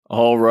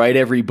All right,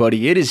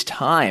 everybody, it is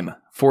time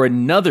for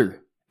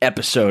another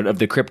episode of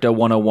the Crypto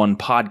 101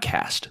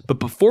 podcast. But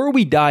before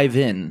we dive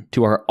in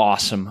to our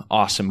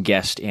awesome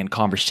guest and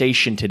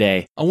conversation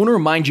today, I want to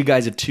remind you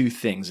guys of two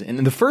things.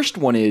 And the first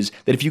one is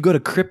that if you go to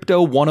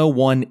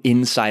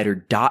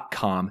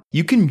crypto101insider.com,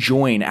 you can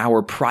join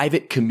our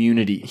private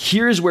community.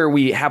 Here's where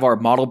we have our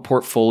model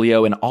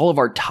portfolio and all of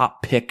our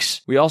top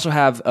picks. We also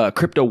have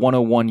Crypto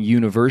 101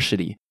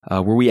 University,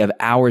 where we have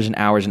hours and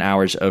hours and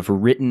hours of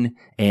written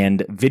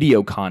and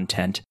video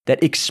content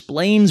that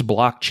explains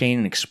blockchain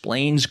and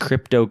explains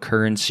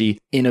cryptocurrency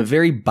in a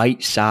very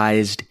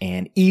bite-sized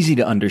and easy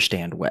to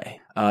understand way.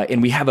 And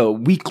we have a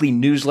weekly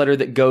newsletter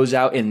that goes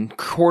out and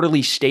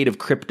quarterly state of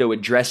crypto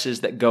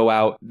addresses that go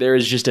out. There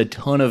is just a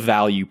ton of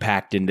value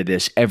packed into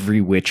this every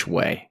which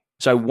way.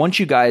 So I want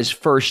you guys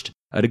first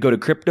to go to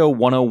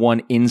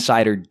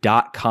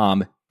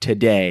crypto101insider.com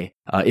today,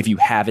 if you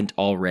haven't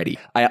already.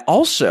 I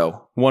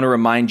also want to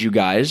remind you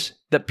guys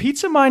that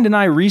Pizza Mind and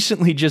I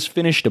recently just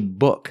finished a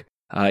book.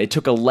 It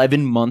took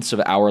 11 months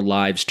of our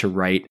lives to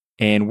write,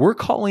 and we're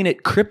calling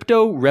it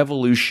Crypto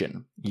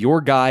Revolution, Your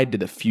Guide to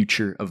the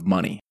Future of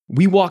Money.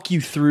 We walk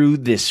you through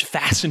this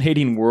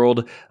fascinating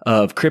world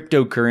of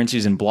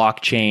cryptocurrencies and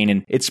blockchain,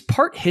 and it's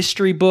part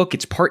history book,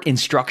 it's part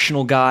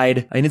instructional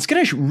guide, and it's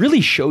going to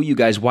really show you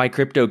guys why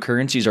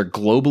cryptocurrencies are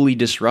globally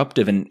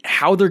disruptive and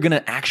how they're going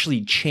to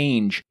actually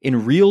change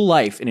in real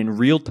life and in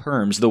real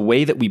terms the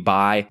way that we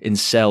buy and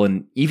sell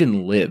and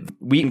even live.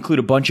 We include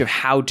a bunch of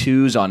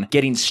how-tos on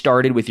getting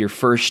started with your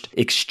first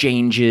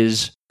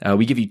exchanges.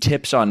 We give you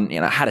tips on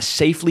how to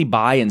safely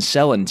buy and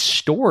sell and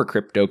store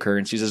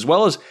cryptocurrencies, as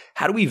well as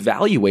how to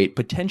evaluate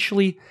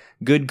potentially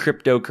good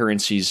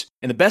cryptocurrencies.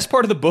 And the best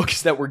part of the book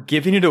is that we're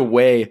giving it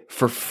away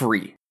for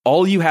free.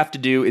 All you have to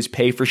do is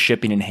pay for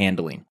shipping and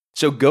handling.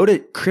 So go to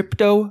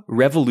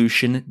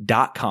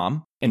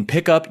cryptorevolution.com and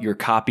pick up your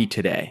copy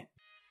today.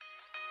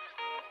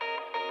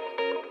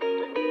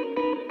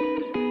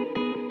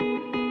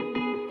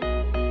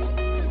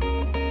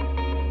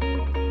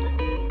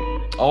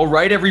 All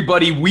right,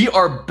 everybody, we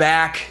are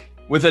back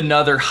with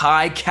another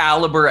high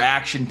caliber,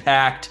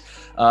 action-packed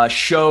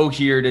show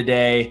here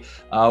today.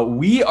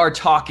 We are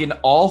talking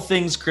all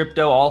things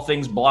crypto, all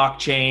things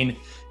blockchain,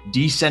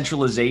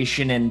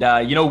 decentralization, and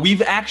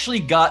we've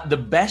actually got the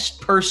best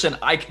person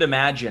I can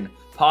imagine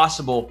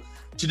possible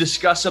to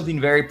discuss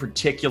something very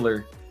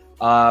particular.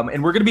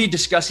 And we're going to be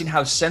discussing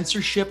how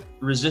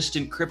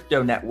censorship-resistant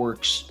crypto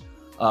networks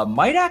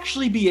might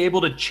actually be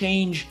able to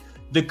change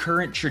the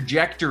current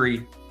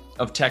trajectory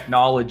of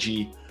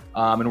technology.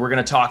 And we're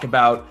going to talk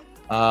about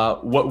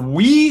what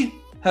we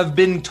have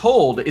been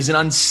told is an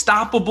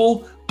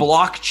unstoppable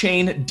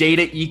blockchain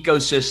data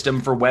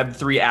ecosystem for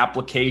Web3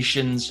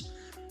 applications.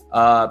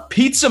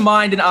 Pizza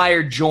Mind and I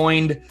are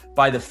joined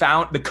by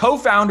the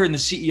co-founder and the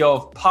CEO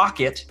of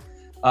Pocket,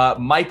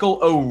 Michael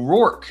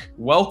O'Rourke.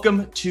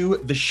 Welcome to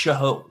the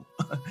show.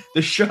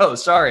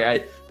 Sorry,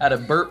 I had a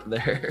burp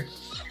there.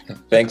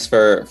 Thanks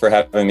for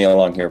having me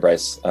along here,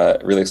 Bryce.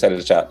 Really excited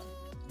to chat.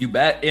 You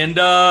bet. And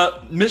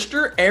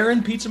Mr.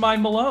 Aaron Pizza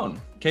Mind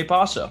Malone, Que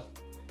Paso?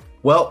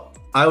 Well,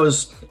 I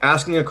was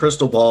asking a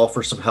crystal ball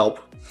for some help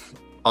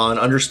on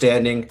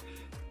understanding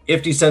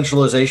if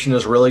decentralization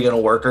is really going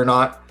to work or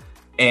not.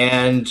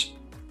 And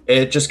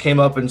it just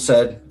came up and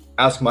said,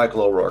 ask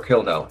Michael O'Rourke.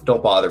 He'll know.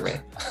 Don't bother me.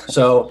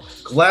 So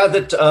glad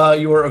that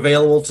you were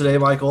available today,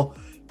 Michael.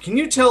 Can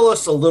you tell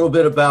us a little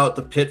bit about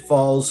the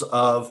pitfalls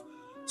of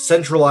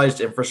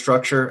centralized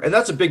infrastructure? And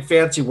that's a big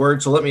fancy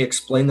word, so let me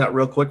explain that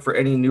real quick for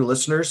any new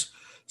listeners.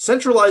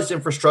 Centralized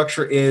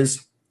infrastructure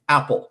is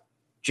Apple,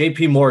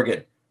 JP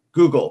Morgan,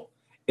 Google.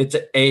 It's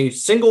a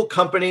single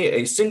company,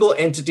 a single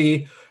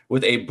entity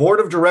with a board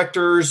of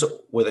directors,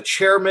 with a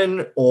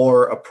chairman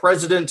or a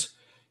president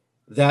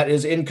that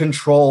is in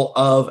control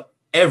of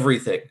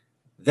everything.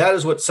 That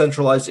is what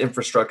centralized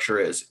infrastructure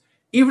is.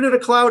 Even in a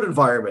cloud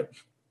environment,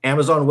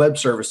 Amazon Web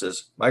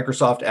Services,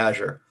 Microsoft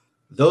Azure.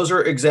 Those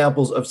are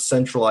examples of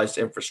centralized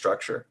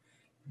infrastructure.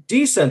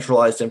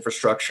 Decentralized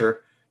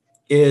infrastructure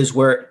is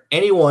where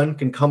anyone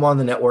can come on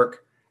the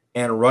network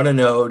and run a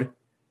node,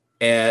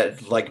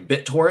 and like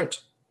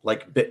BitTorrent,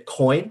 like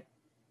Bitcoin,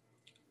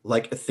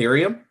 like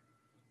Ethereum.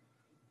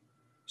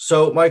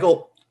 So,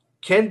 Michael,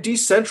 can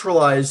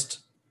decentralized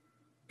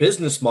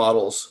business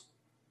models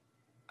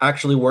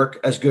actually work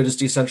as good as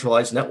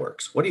decentralized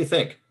networks? What do you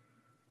think?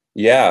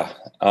 Yeah.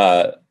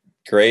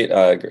 Great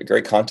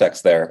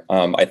context there.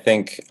 I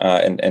think,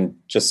 and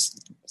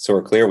just so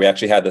we're clear, we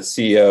actually had the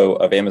CEO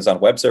of Amazon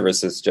Web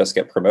Services just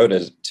get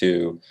promoted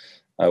to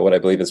what I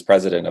believe is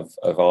president of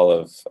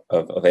all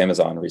of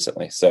Amazon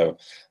recently. So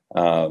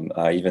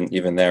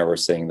even there, we're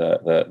seeing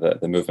the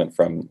movement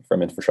from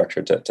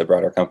infrastructure to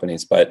broader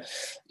companies. But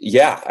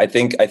yeah, I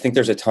think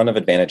there's a ton of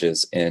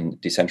advantages in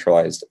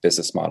decentralized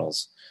business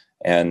models,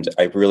 and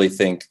I really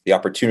think the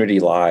opportunity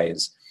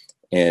lies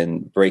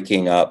in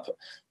breaking up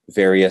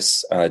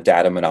various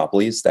data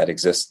monopolies that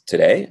exist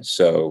today.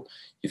 So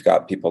you've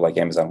got people like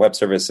Amazon Web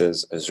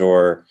Services,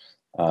 Azure,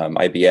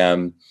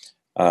 IBM,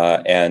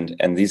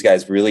 And these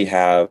guys really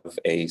have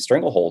a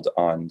stranglehold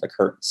on the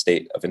current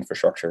state of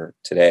infrastructure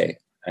today.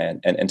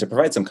 And to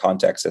provide some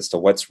context as to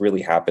what's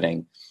really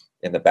happening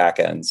in the back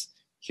ends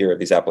here of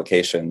these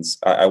applications,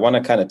 I want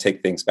to kind of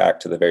take things back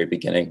to the very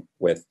beginning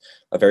with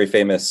a very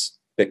famous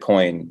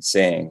Bitcoin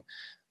saying,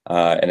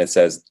 and it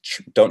says,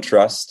 "Don't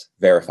trust,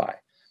 verify."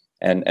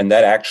 And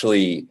that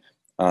actually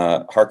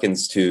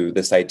harkens to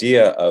this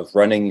idea of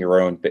running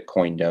your own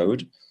Bitcoin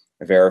node,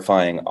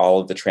 verifying all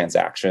of the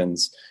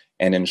transactions,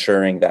 and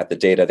ensuring that the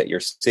data that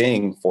you're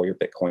seeing for your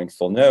Bitcoin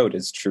full node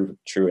is true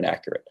and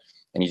accurate.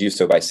 And you do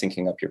so by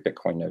syncing up your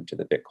Bitcoin node to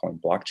the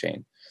Bitcoin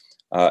blockchain.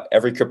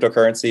 Every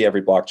cryptocurrency,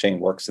 every blockchain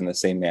works in the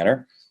same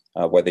manner,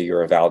 whether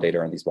you're a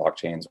validator on these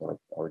blockchains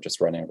or just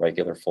running a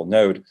regular full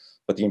node.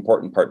 But the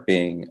important part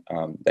being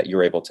that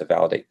you're able to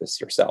validate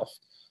this yourself.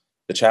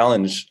 The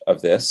challenge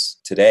of this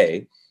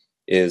today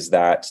is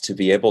that to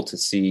be able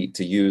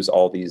to use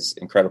all these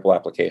incredible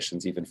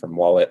applications, even from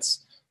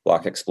wallets,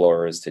 block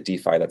explorers to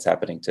DeFi that's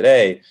happening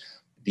today,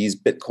 these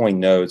Bitcoin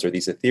nodes or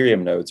these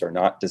Ethereum nodes are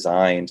not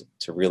designed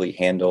to really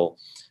handle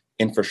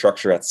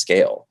infrastructure at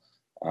scale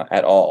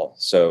at all.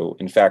 So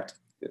in fact,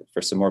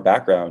 for some more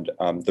background,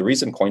 the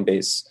reason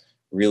Coinbase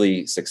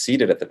really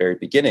succeeded at the very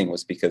beginning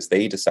was because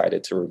they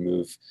decided to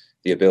remove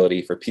the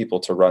ability for people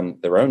to run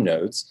their own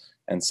nodes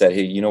and said,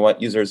 hey, you know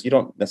what, users, you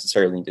don't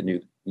necessarily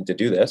need to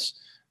do this.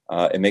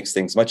 It makes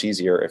things much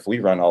easier if we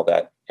run all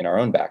that in our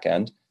own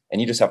backend, and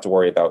you just have to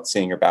worry about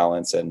seeing your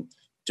balance and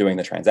doing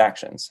the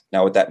transactions.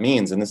 Now, what that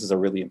means, and this is a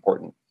really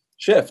important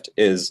shift,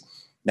 is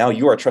now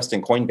you are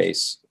trusting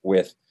Coinbase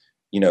with,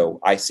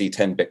 I see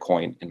 10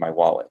 Bitcoin in my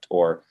wallet,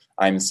 or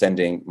I'm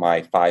sending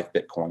my 5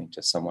 Bitcoin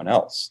to someone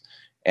else.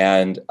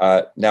 And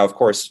now, of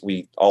course,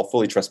 we all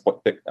fully trust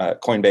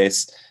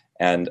Coinbase,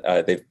 and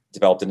they've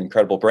developed an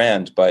incredible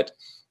brand, but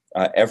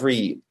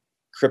every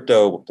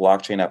crypto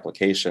blockchain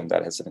application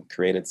that has been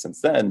created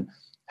since then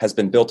has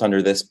been built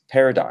under this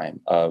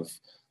paradigm of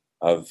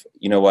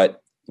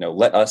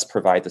let us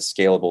provide the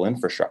scalable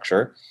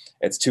infrastructure.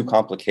 It's too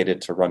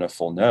complicated to run a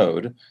full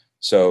node.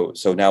 So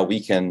now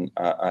we can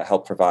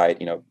help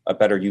provide, a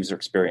better user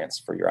experience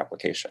for your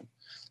application.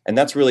 And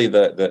that's really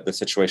the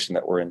situation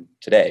that we're in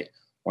today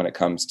when it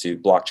comes to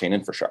blockchain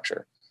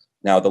infrastructure.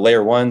 Now, the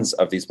layer ones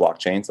of these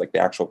blockchains, like the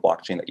actual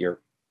blockchain that you're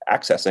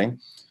accessing,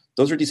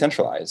 those are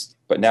decentralized.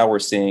 But now we're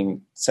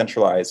seeing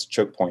centralized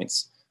choke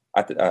points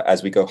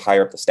as we go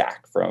higher up the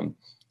stack, from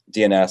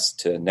DNS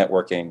to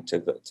networking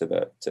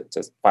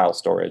to file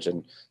storage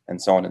and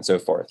so on and so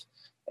forth.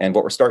 And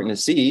what we're starting to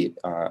see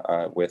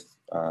with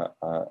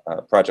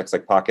projects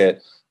like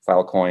Pocket,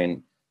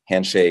 Filecoin,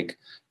 Handshake,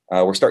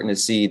 we're starting to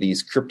see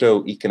these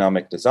crypto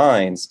economic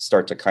designs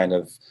start to kind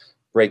of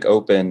break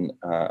open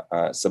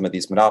some of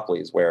these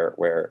monopolies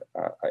where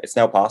it's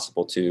now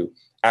possible to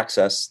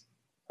access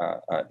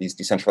these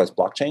decentralized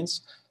blockchains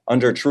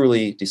under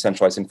truly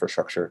decentralized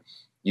infrastructure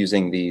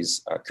using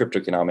these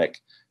cryptoeconomic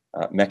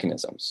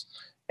mechanisms.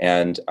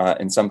 And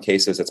in some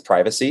cases, it's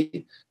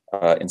privacy.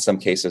 In some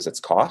cases, it's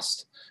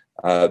cost.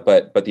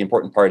 But the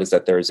important part is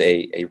that there's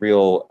a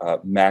real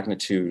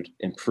magnitude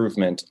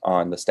improvement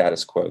on the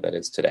status quo that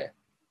is today.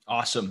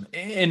 Awesome.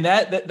 And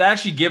that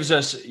actually gives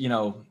us,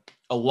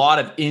 a lot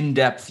of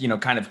in-depth,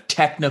 kind of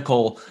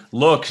technical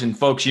looks. And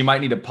folks, you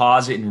might need to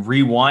pause it and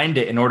rewind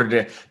it in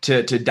order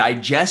to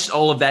digest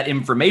all of that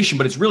information,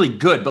 but it's really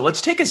good. But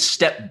let's take a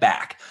step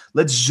back.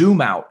 Let's zoom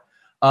out.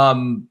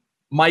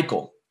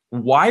 Michael,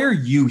 why are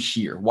you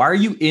here? Why are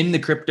you in the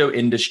crypto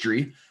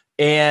industry?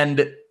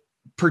 And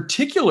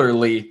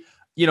particularly,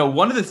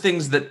 one of the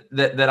things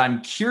that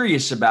I'm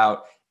curious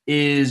about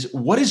is,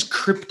 what does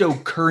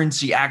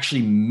cryptocurrency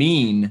actually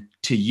mean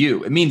to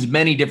you? It means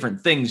many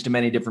different things to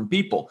many different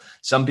people.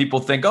 Some people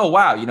think, oh,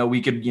 wow, we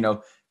could,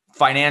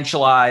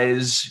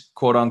 financialize,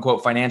 quote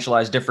unquote,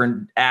 financialize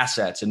different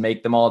assets and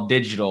make them all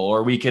digital,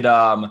 or we could,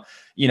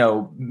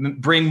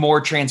 bring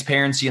more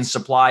transparency and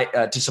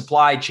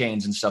supply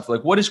chains and stuff.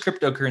 Like, what does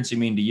cryptocurrency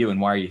mean to you,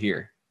 and why are you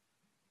here?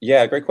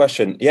 Yeah, great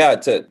question. Yeah,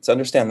 to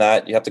understand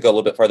that, you have to go a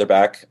little bit farther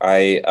back.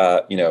 I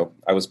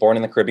was born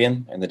in the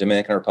Caribbean, in the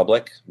Dominican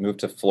Republic, moved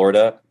to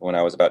Florida when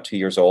I was about 2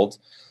 years old,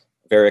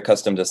 very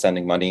accustomed to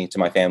sending money to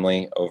my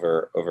family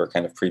over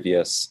kind of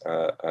previous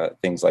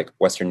things like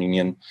Western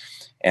Union.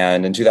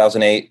 And in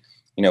 2008,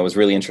 was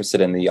really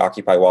interested in the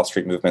Occupy Wall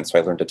Street movement. So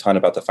I learned a ton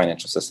about the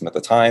financial system at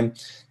the time.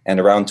 And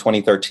around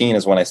 2013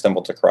 is when I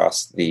stumbled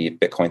across the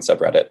Bitcoin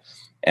subreddit.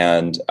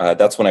 And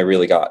that's when I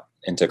really got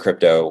into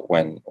crypto,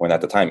 when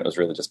at the time it was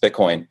really just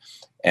Bitcoin.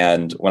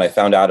 And when I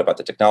found out about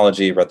the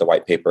technology, read the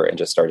white paper, and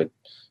just started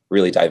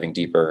really diving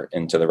deeper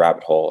into the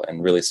rabbit hole,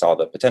 and really saw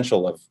the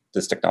potential of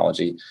this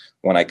technology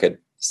when I could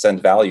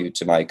send value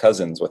to my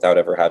cousins without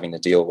ever having to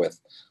deal with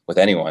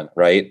anyone,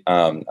 right?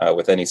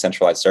 With any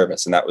centralized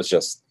service. And that was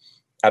just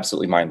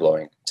absolutely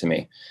mind-blowing to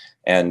me.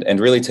 And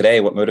really today,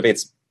 what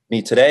motivates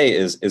me today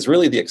is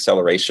really the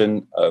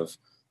acceleration of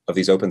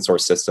these open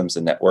source systems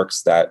and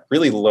networks that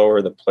really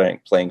lower the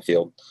playing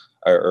field,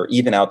 or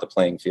even out the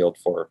playing field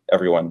for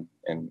everyone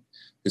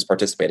who's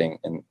participating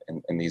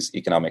in these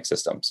economic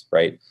systems,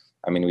 right?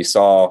 I mean, we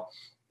saw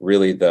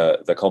really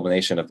the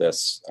culmination of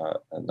this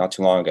not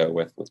too long ago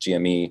with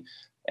GME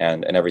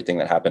and everything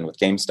that happened with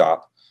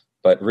GameStop.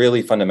 But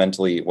really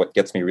fundamentally, what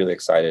gets me really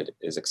excited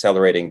is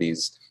accelerating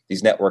these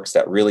networks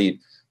that really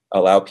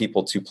allow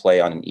people to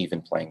play on an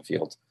even playing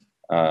field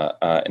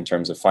in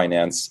terms of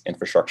finance,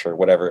 infrastructure,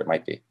 whatever it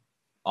might be.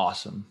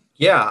 Awesome.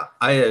 Yeah,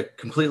 I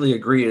completely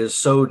agree. It is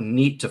so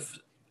neat to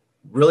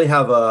really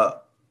have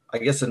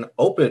an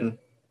open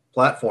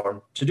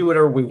platform to do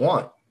whatever we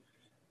want.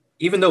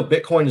 Even though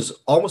Bitcoin is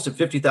almost at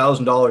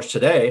 $50,000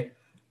 today,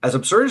 as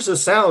absurd as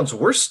this sounds,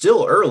 we're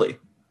still early.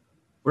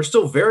 We're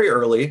still very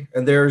early,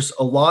 and there's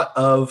a lot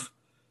of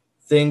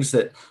things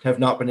that have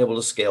not been able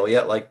to scale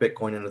yet, like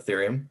Bitcoin and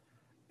Ethereum,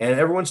 and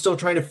everyone's still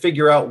trying to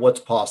figure out what's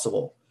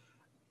possible.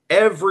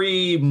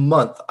 Every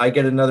month, I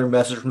get another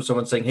message from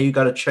someone saying, hey, you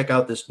got to check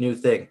out this new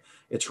thing.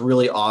 It's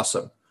really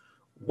awesome.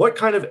 What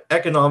kind of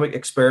economic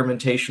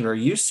experimentation are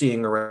you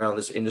seeing around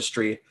this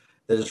industry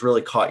that has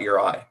really caught your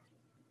eye?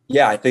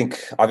 Yeah, I think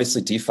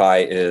obviously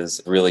DeFi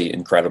is really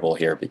incredible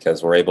here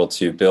because we're able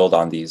to build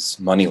on these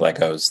money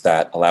Legos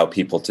that allow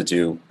people to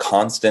do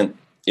constant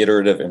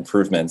iterative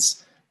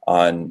improvements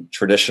on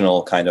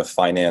traditional kind of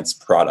finance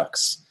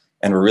products.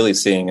 And we're really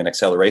seeing an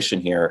acceleration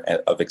here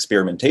of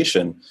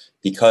experimentation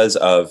because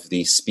of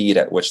the speed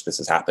at which this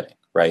is happening,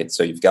 right?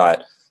 So you've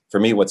got, for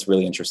me, what's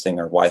really interesting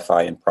are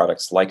Wi-Fi and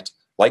products like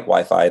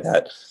Wi-Fi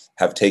that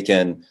have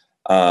taken,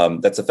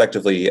 that's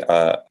effectively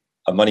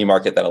a money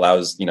market that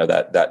allows,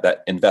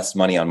 that invests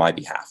money on my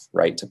behalf,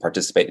 right, to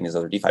participate in these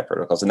other DeFi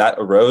protocols. And that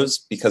arose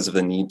because of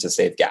the need to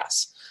save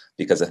gas,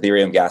 because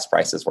Ethereum gas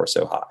prices were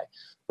so high,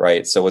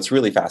 right? So what's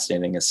really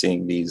fascinating is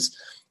seeing these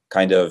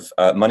kind of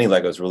money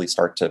Legos really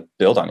start to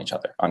build on each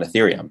other on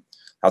Ethereum.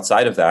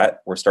 Outside of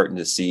that, we're starting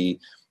to see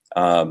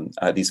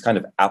these kind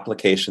of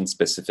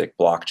application-specific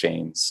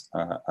blockchains,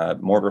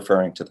 more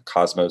referring to the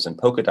Cosmos and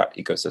Polkadot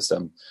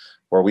ecosystem,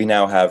 where we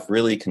now have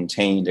really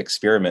contained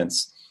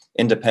experiments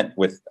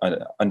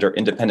under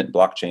independent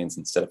blockchains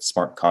instead of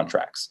smart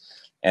contracts.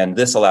 And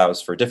this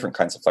allows for different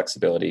kinds of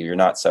flexibility. You're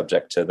not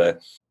subject to the...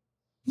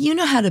 You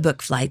know how to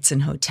book flights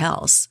and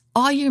hotels.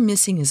 All you're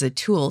missing is a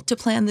tool to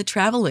plan the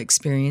travel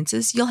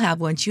experiences you'll have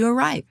once you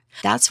arrive.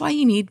 That's why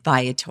you need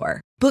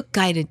Viator. Book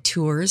guided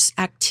tours,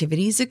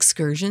 activities,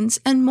 excursions,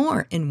 and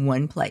more in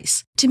one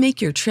place to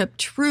make your trip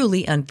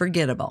truly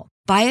unforgettable.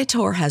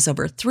 Viator has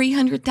over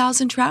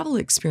 300,000 travel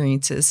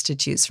experiences to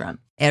choose from.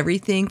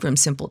 Everything from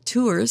simple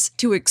tours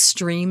to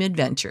extreme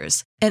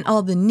adventures and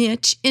all the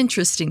niche,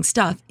 interesting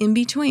stuff in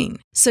between.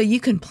 So you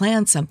can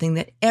plan something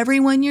that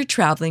everyone you're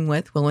traveling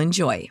with will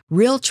enjoy.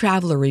 Real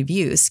traveler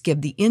reviews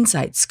give the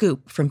inside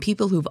scoop from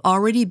people who've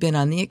already been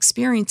on the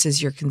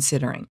experiences you're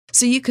considering.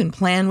 So you can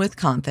plan with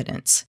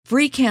confidence.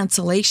 Free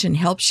cancellation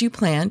helps you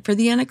plan for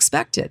the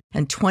unexpected.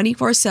 And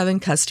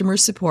 24/7 customer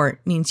support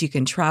means you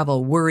can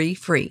travel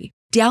worry-free.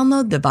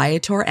 Download the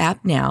Viator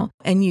app now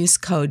and use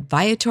code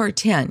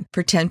Viator10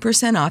 for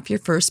 10% off your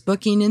first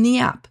booking in the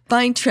app.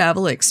 Find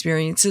travel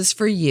experiences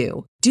for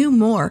you. Do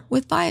more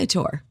with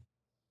Viator.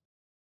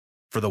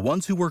 For the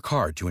ones who work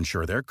hard to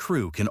ensure their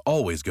crew can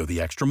always go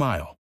the extra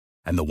mile,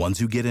 and the ones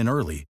who get in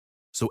early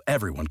so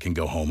everyone can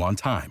go home on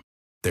time,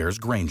 there's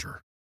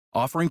Grainger,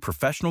 offering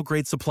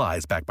professional-grade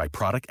supplies backed by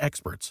product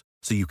experts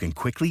so you can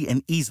quickly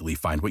and easily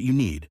find what you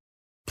need.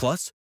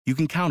 Plus, you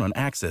can count on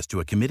access to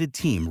a committed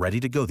team ready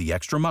to go the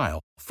extra mile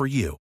for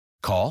you.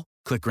 Call,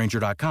 click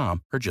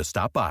Grainger.com, or just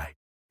stop by.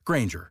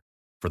 Grainger,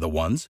 for the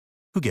ones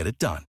who get it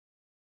done.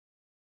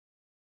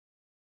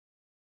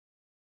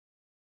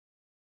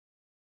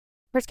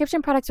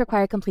 Prescription products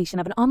require completion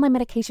of an online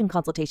medication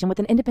consultation with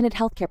an independent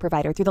healthcare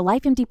provider through the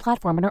LifeMD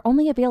platform and are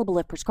only available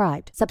if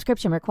prescribed.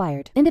 Subscription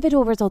required.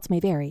 Individual results may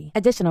vary.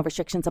 Additional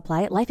restrictions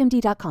apply at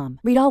lifemd.com.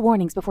 Read all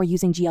warnings before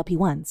using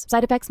GLP-1s.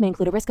 Side effects may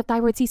include a risk of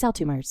thyroid C-cell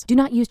tumors. Do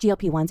not use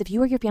GLP-1s if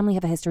you or your family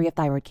have a history of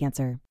thyroid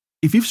cancer.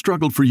 If you've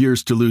struggled for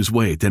years to lose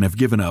weight and have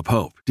given up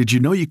hope, did you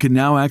know you can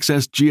now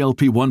access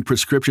GLP-1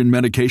 prescription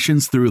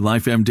medications through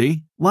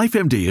LifeMD?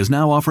 LifeMD is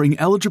now offering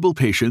eligible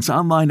patients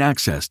online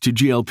access to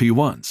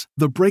GLP-1s,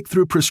 the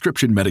breakthrough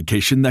prescription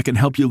medication that can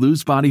help you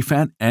lose body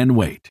fat and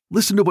weight.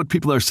 Listen to what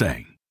people are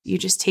saying. You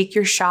just take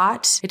your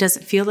shot. It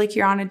doesn't feel like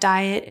you're on a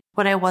diet.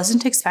 What I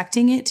wasn't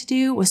expecting it to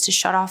do was to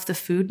shut off the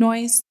food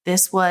noise.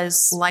 This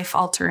was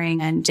life-altering,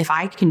 and if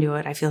I can do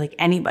it, I feel like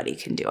anybody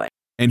can do it.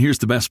 And here's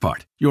the best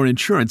part. Your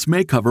insurance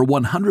may cover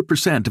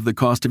 100% of the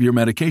cost of your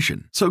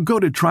medication. So go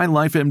to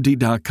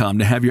TryLifeMD.com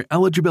to have your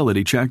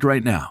eligibility checked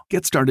right now.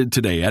 Get started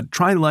today at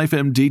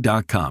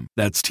TryLifeMD.com.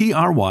 That's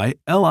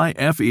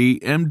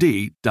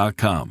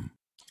TryLifeMD.com.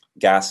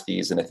 Gas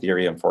fees in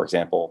Ethereum, for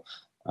example,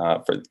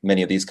 for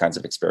many of these kinds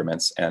of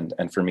experiments. And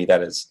for me,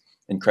 that is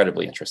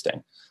incredibly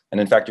interesting. And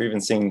in fact, you're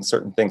even seeing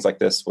certain things like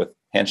this with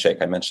Handshake.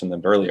 I mentioned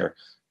them earlier.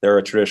 They're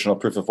a traditional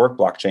proof of work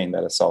blockchain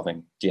that is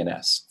solving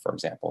DNS, for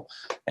example.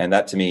 And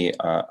that, to me,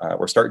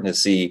 we're starting to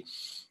see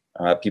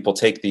people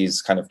take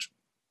these kind of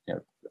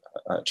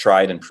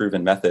tried and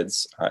proven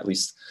methods, at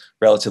least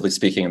relatively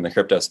speaking in the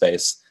crypto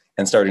space,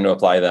 and starting to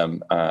apply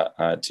them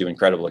to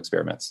incredible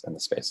experiments in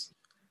the space.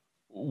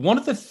 One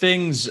of the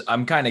things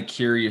I'm kind of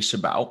curious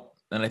about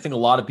and I think a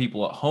lot of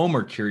people at home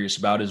are curious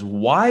about, is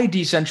why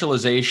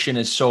decentralization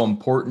is so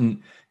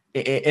important,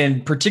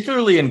 and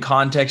particularly in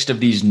context of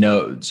these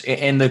nodes.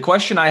 And the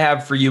question I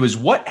have for you is,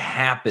 what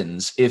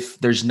happens if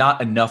there's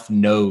not enough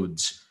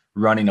nodes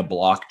running a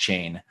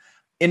blockchain?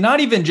 And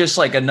not even just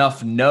like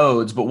enough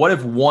nodes, but what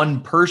if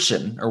one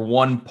person or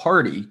one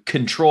party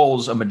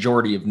controls a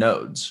majority of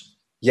nodes?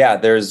 Yeah,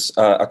 there's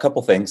a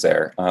couple things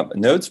there.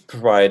 Nodes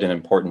provide an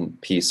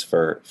important piece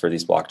for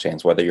these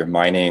blockchains, whether you're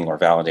mining or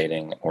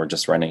validating or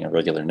just running a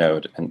regular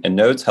node. And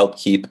nodes help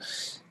keep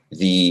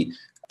the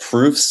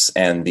proofs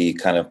and the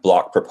kind of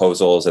block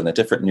proposals and the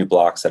different new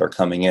blocks that are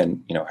coming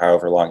in,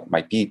 however long it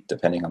might be,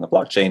 depending on the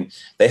blockchain,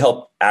 they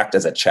help act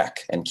as a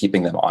check and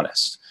keeping them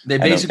honest. They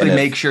basically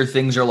make sure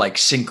things are like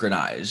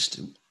synchronized.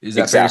 Is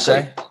that exactly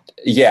fair to say?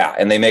 Yeah,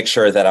 and they make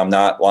sure that I'm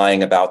not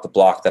lying about the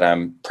block that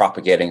I'm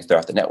propagating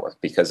throughout the network.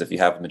 Because if you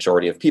have a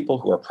majority of people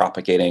who are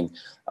propagating,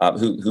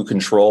 who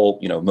control,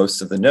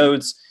 most of the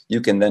nodes,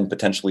 you can then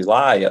potentially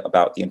lie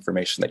about the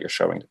information that you're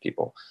showing to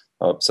people.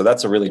 So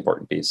that's a really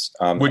important piece.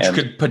 Which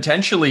could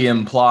potentially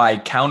imply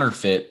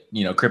counterfeit,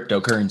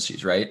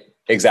 cryptocurrencies, right?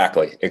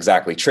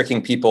 Exactly.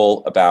 Tricking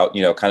people about,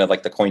 kind of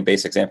like the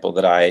Coinbase example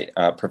that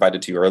I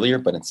provided to you earlier,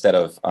 but instead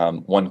of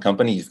one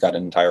company, you've got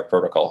an entire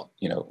protocol,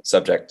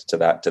 subject to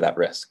that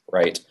risk,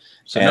 right?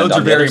 So nodes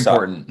are very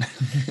important.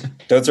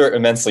 Nodes are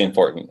immensely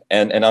important.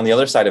 And on the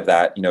other side of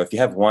that, if you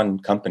have one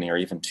company or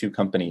even two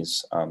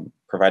companies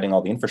providing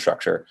all the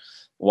infrastructure,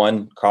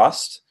 one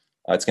cost,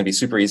 it's going to be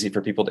super easy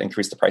for people to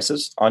increase the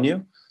prices on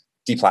you.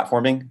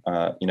 Deplatforming,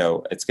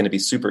 it's going to be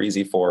super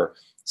easy for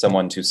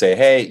someone to say,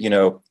 hey,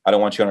 I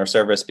don't want you on our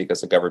service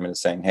because the government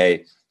is saying,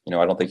 hey,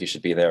 I don't think you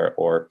should be there,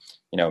 or,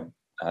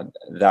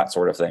 that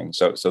sort of thing.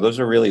 So those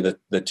are really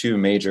the two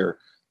major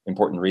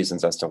important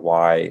reasons as to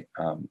why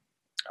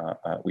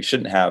we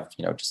shouldn't have,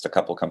 just a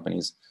couple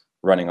companies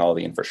running all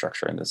the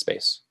infrastructure in this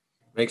space.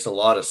 Makes a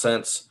lot of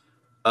sense.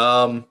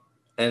 And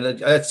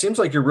it seems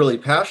like you're really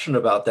passionate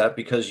about that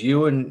because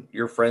you and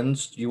your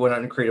friends, you went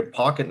out and created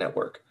Pocket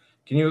Network.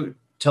 Can you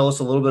tell us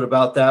a little bit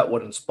about that?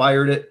 What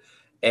inspired it?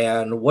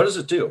 And what does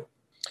it do?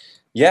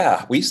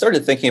 Yeah, we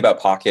started thinking about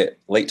Pocket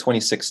late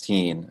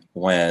 2016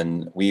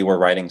 when we were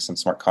writing some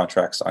smart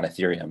contracts on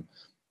Ethereum.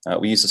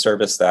 We use a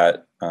service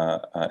that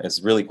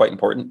is really quite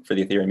important for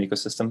the Ethereum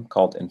ecosystem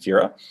called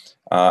Infura.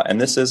 And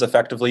this is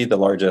effectively the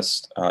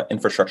largest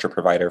infrastructure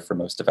provider for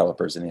most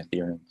developers in the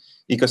Ethereum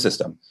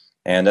ecosystem.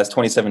 And as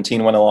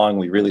 2017 went along,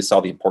 we really saw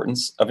the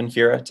importance of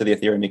Infura to the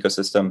Ethereum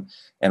ecosystem.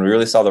 And we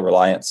really saw the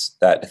reliance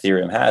that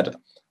Ethereum had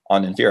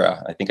on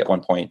Infura. I think at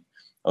one point,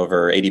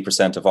 over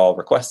 80% of all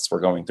requests were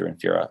going through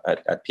Infura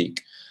at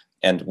peak.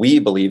 And we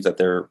believe that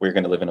we're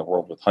going to live in a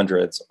world with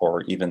hundreds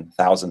or even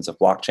thousands of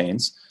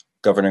blockchains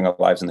governing our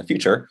lives in the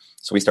future.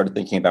 So we started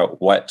thinking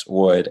about what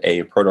would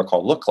a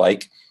protocol look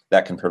like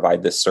that can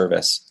provide this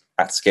service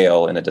at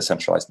scale in a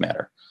decentralized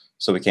manner.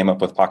 So we came up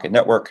with Pocket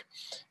Network.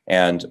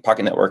 And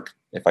Pocket Network,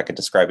 if I could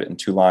describe it in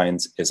 2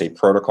 lines, is a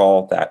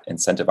protocol that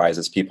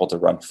incentivizes people to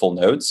run full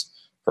nodes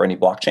for any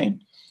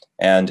blockchain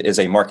and is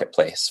a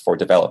marketplace for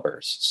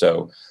developers.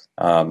 So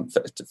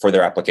for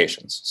their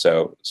applications.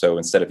 So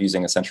instead of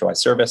using a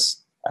centralized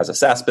service as a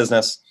SaaS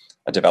business,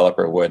 a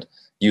developer would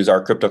use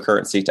our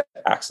cryptocurrency to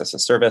access a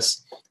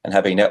service and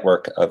have a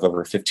network of over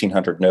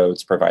 1,500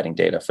 nodes providing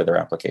data for their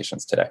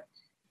applications today.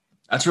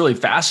 That's really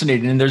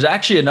fascinating. And there's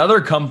actually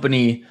another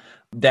company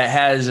that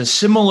has a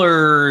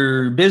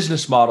similar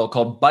business model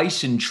called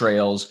Bison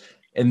Trails,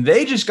 and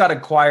they just got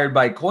acquired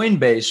by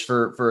Coinbase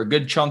for a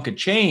good chunk of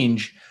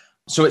change.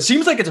 So it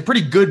seems like it's a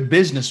pretty good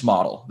business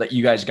model that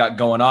you guys got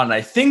going on. And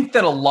I think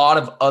that a lot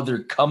of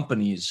other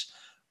companies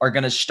are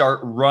going to start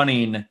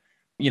running,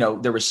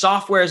 there was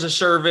software as a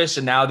service,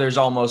 and now there's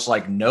almost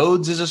like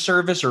nodes as a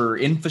service or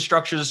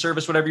infrastructure as a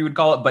service, whatever you would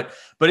call it.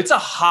 But it's a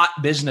hot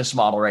business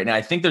model right now.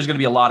 I think there's going to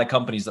be a lot of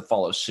companies that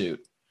follow suit.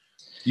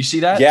 You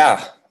see that?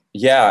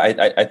 Yeah,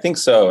 I think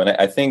so. And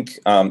I think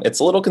it's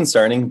a little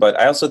concerning, but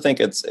I also think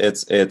it's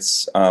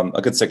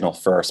a good signal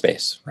for our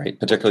space, right?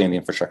 Particularly in the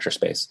infrastructure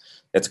space.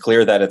 It's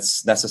clear that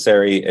it's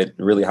necessary. It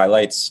really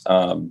highlights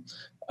the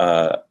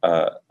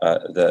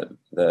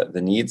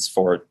needs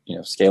for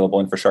scalable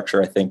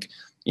infrastructure. I think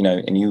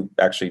and you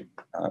actually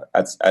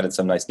added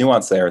some nice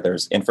nuance there.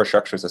 There's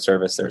infrastructure as a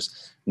service.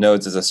 There's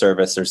nodes as a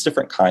service. There's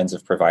different kinds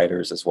of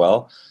providers as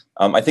well.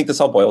 I think this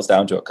all boils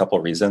down to a couple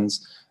of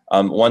reasons.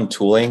 One,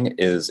 tooling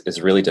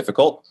is really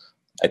difficult.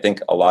 I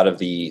think a lot of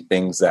the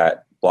things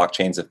that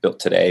blockchains have built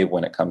today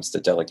when it comes to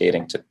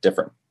delegating to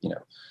different,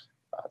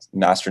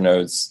 master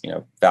nodes,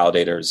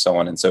 validators, so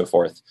on and so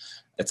forth,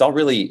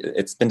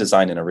 it's been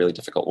designed in a really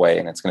difficult way,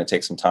 and it's going to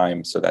take some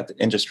time so that the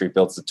industry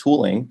builds the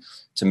tooling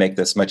to make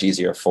this much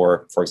easier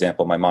for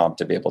example, my mom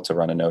to be able to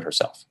run a node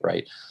herself,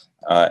 right?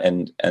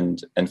 And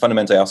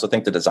fundamentally, I also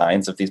think the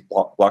designs of these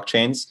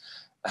blockchains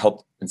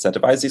help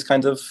incentivize these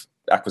kinds of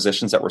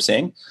acquisitions that we're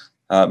seeing.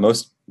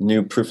 Most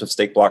new proof of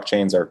stake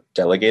blockchains are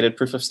delegated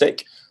proof of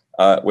stake,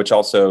 which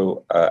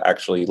also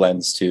actually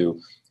lends to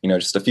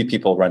just a few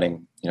people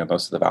running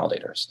most of the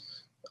validators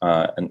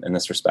in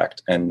this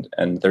respect. And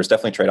there's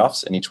definitely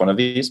trade-offs in each one of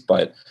these,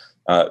 but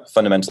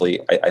fundamentally,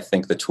 I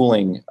think the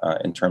tooling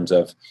in terms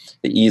of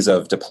the ease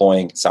of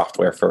deploying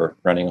software for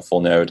running a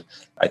full node,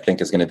 I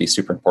think is going to be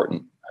super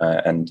important.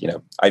 And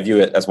I view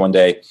it as one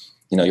day,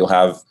 you'll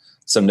have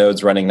some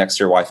nodes running next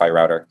to your Wi-Fi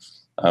router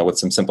with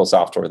some simple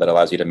software that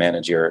allows you to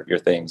manage your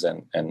things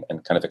and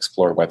kind of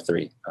explore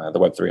Web3, the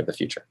Web3 of the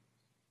future.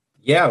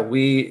 Yeah,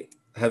 we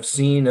have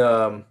seen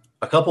a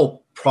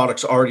couple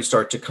products already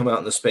start to come out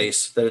in the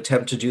space that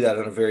attempt to do that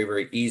in a very,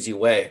 very easy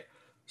way.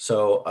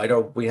 So I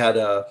know we had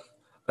an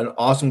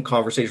awesome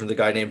conversation with a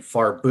guy named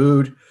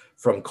Farbood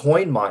from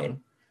CoinMine,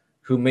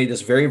 who made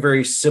this very,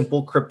 very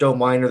simple crypto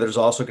miner that is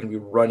also going to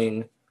be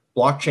running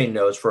blockchain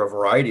nodes for a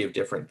variety of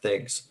different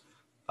things.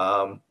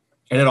 And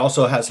it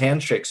also has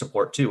handshake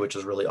support too, which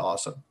is really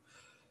awesome.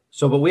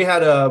 So, but we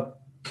had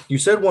you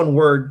said one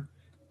word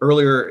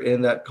earlier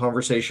in that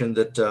conversation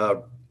that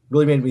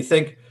really made me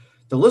think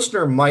the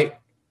listener might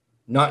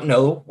not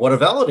know what a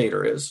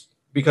validator is,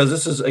 because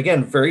this is,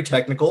 again, very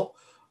technical.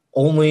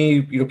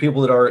 Only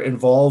people that are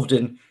involved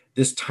in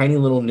this tiny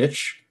little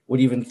niche would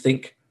even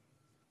think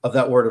of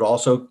that word at all.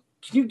 So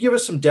can you give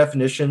us some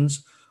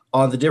definitions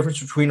on the difference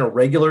between a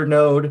regular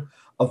node,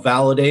 a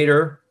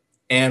validator,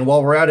 and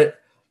while we're at it,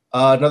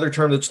 another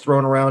term that's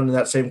thrown around in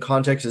that same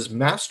context is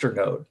master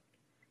node.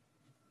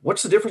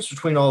 What's the difference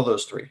between all of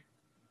those three?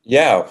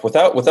 Yeah,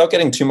 without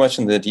getting too much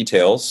into the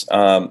details,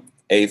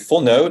 a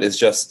full node is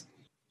just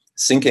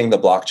syncing the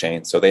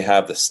blockchain. So they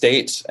have the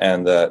state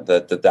and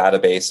the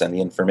database and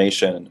the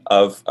information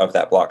of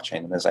that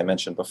blockchain. And as I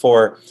mentioned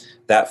before,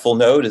 that full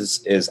node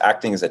is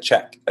acting as a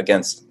check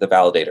against the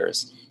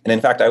validators. And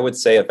in fact, I would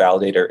say a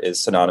validator is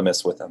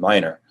synonymous with a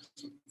miner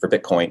for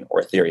Bitcoin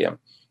or Ethereum.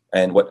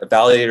 And what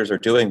validators are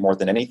doing more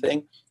than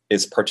anything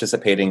is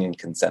participating in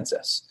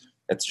consensus.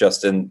 It's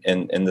just in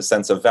the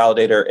sense of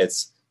validator,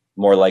 it's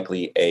more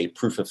likely a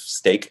proof of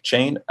stake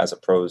chain as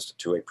opposed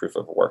to a proof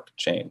of work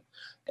chain.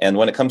 And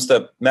when it comes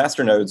to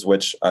master nodes,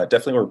 which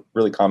definitely were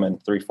really common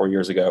 3-4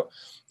 years ago,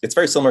 it's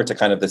very similar to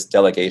kind of this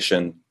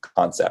delegation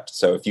concept.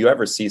 So if you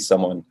ever see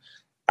someone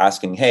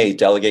asking, hey,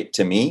 delegate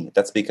to me,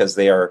 that's because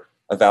they are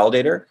a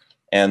validator.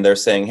 And they're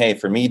saying, hey,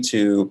 for me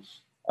to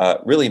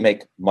really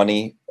make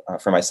money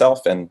for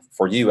myself and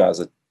for you as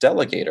a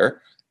delegator,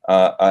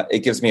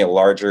 it gives me a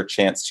larger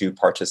chance to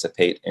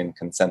participate in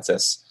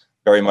consensus,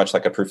 very much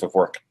like a proof of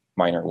work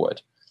miner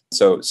would.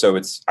 So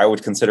I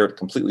would consider it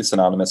completely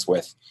synonymous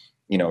with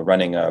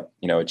running a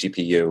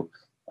GPU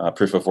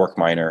proof of work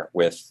miner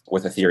with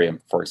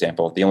Ethereum, for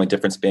example. The only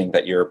difference being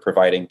that you're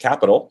providing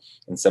capital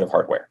instead of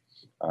hardware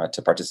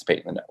to participate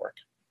in the network.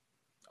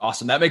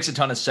 Awesome. That makes a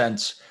ton of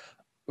sense.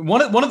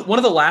 One of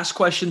the last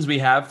questions we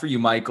have for you,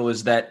 Michael,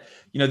 is that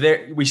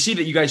we see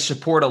that you guys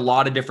support a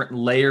lot of different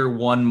layer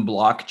one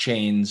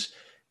blockchains.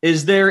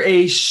 Is there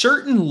a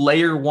certain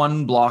layer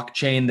one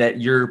blockchain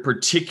that you're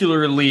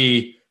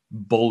particularly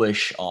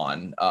bullish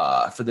on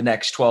for the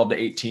next 12 to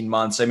 18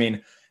 months? I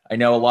mean, I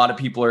know a lot of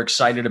people are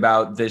excited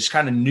about this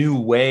kind of new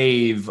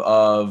wave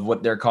of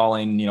what they're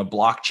calling,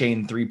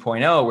 blockchain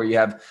 3.0, where you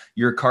have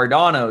your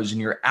Cardanos and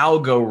your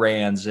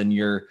Algorands and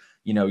your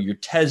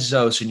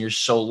Tezos and your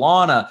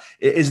Solana.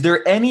 Is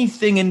there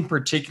anything in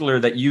particular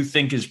that you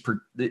think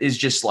is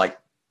just like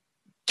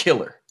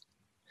killer?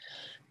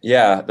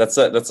 Yeah, that's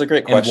a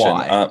great question.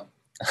 And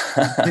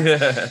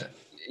why?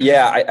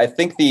 Yeah, I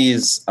think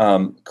these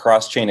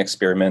cross-chain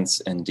experiments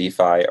in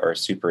DeFi are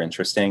super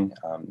interesting.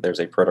 There's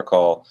a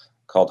protocol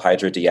called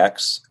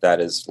HydraDX that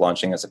is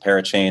launching as a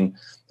parachain.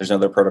 There's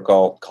another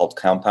protocol called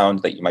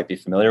Compound that you might be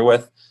familiar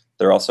with.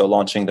 They're also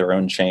launching their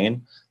own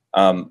chain.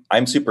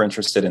 I'm super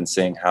interested in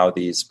seeing how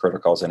these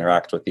protocols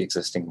interact with the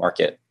existing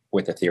market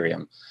with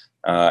Ethereum.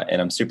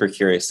 And I'm super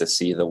curious to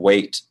see the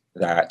weight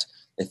that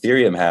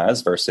Ethereum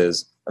has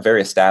versus a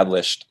very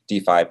established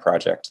DeFi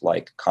project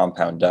like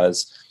Compound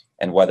does,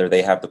 and whether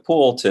they have the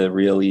pool to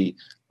really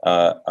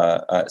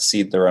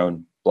seed their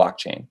own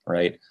blockchain,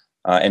 right?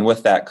 And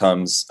with that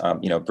comes,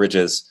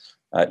 bridges,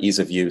 ease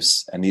of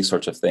use, and these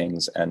sorts of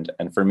things. And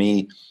for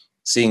me,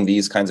 seeing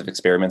these kinds of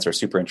experiments are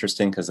super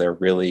interesting because they're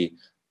really,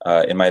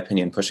 in my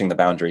opinion, pushing the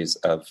boundaries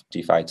of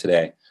DeFi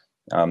today.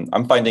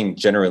 I'm finding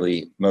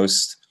generally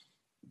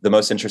the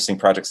most interesting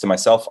projects to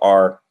myself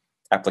are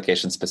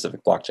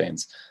application-specific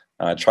blockchains.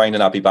 Trying to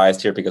not be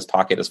biased here because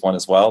Pocket is one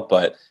as well,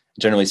 but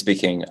generally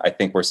speaking, I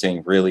think we're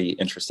seeing really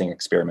interesting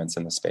experiments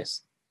in this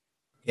space.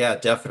 Yeah,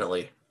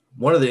 definitely.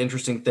 One of the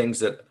interesting things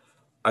that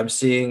I'm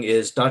seeing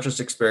is not just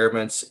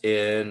experiments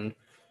in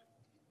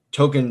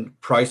token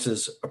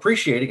prices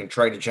appreciating and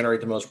trying to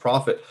generate the most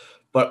profit,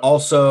 but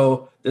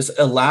also this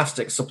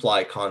elastic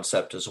supply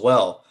concept as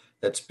well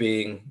that's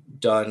being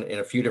done in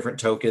a few different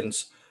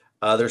tokens.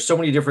 There's so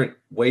many different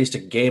ways to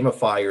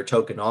gamify your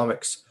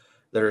tokenomics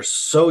that are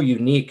so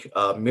unique.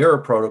 Mirror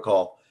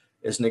Protocol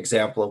is an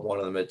example of one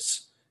of them.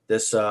 It's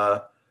this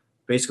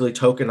basically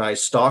tokenized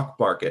stock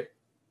market.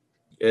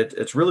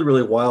 It's really,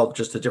 really wild,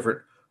 just the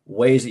different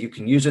ways that you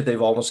can use it.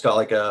 They've almost got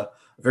like a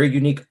very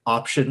unique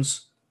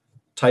options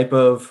type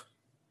of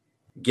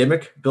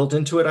gimmick built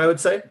into it, I would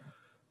say.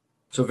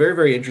 So very,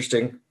 very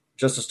interesting,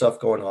 just the stuff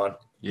going on.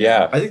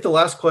 Yeah. I think the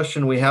last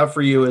question we have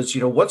for you is,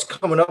 what's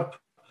coming up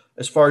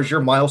as far as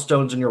your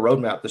milestones and your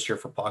roadmap this year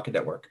for Pocket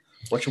Network?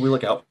 What should we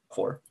look out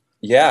for?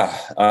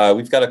 Yeah,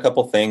 we've got a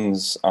couple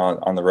things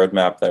on the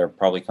roadmap that are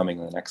probably coming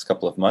in the next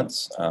couple of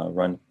months.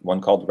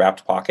 One called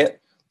Wrapped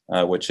Pocket,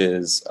 which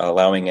is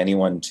allowing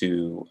anyone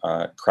to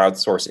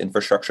crowdsource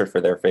infrastructure for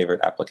their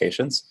favorite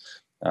applications.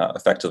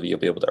 Effectively, you'll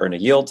be able to earn a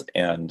yield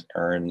and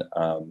earn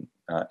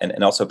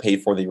and also pay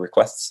for the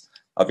requests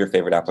of your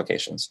favorite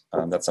applications.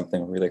 That's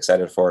something we're really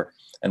excited for.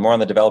 And more on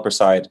the developer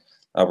side,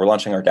 we're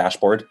launching our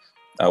dashboard,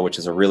 which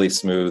is a really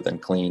smooth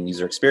and clean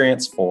user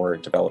experience for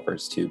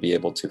developers to be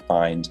able to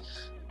find,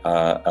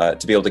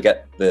 to be able to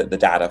get the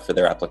data for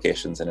their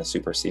applications in a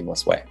super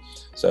seamless way.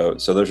 So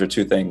those are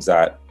two things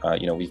that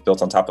we've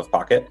built on top of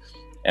Pocket,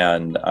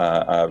 and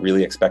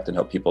really expect and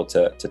hope people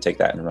to take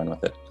that and run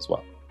with it as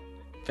well.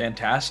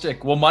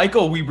 Fantastic. Well,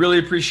 Michael, we really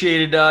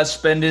appreciated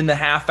spending the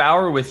half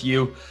hour with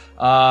you.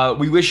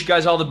 We wish you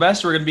guys all the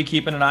best. We're going to be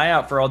keeping an eye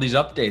out for all these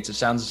updates. It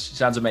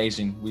sounds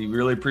amazing. We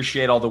really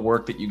appreciate all the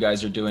work that you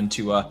guys are doing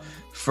to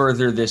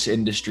further this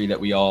industry that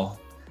we all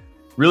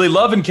really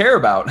love and care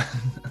about.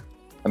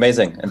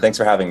 Amazing. And thanks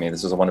for having me.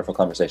 This was a wonderful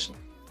conversation.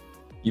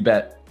 You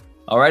bet.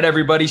 All right,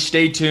 everybody,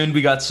 stay tuned.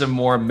 We got some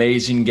more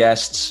amazing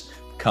guests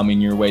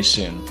coming your way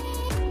soon.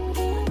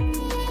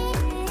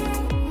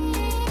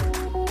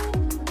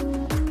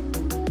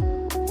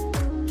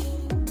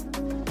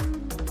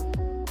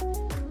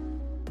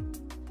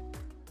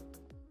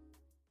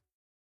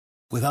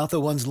 Without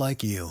the ones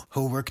like you,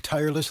 who work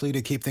tirelessly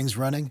to keep things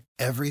running,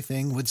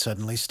 everything would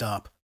suddenly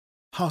stop.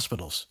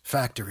 Hospitals,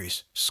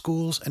 factories,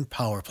 schools, and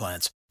power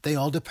plants, they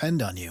all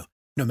depend on you.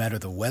 No matter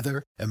the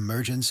weather,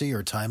 emergency,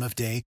 or time of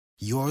day,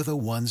 you're the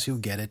ones who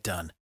get it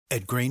done.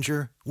 At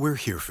Grainger, we're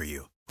here for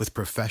you with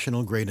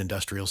professional-grade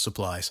industrial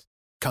supplies.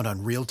 Count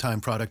on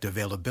real-time product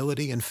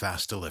availability and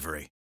fast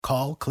delivery.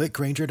 Call, click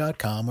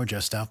Grainger.com, or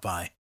just stop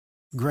by.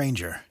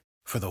 Grainger,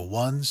 for the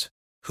ones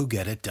who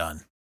get it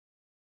done.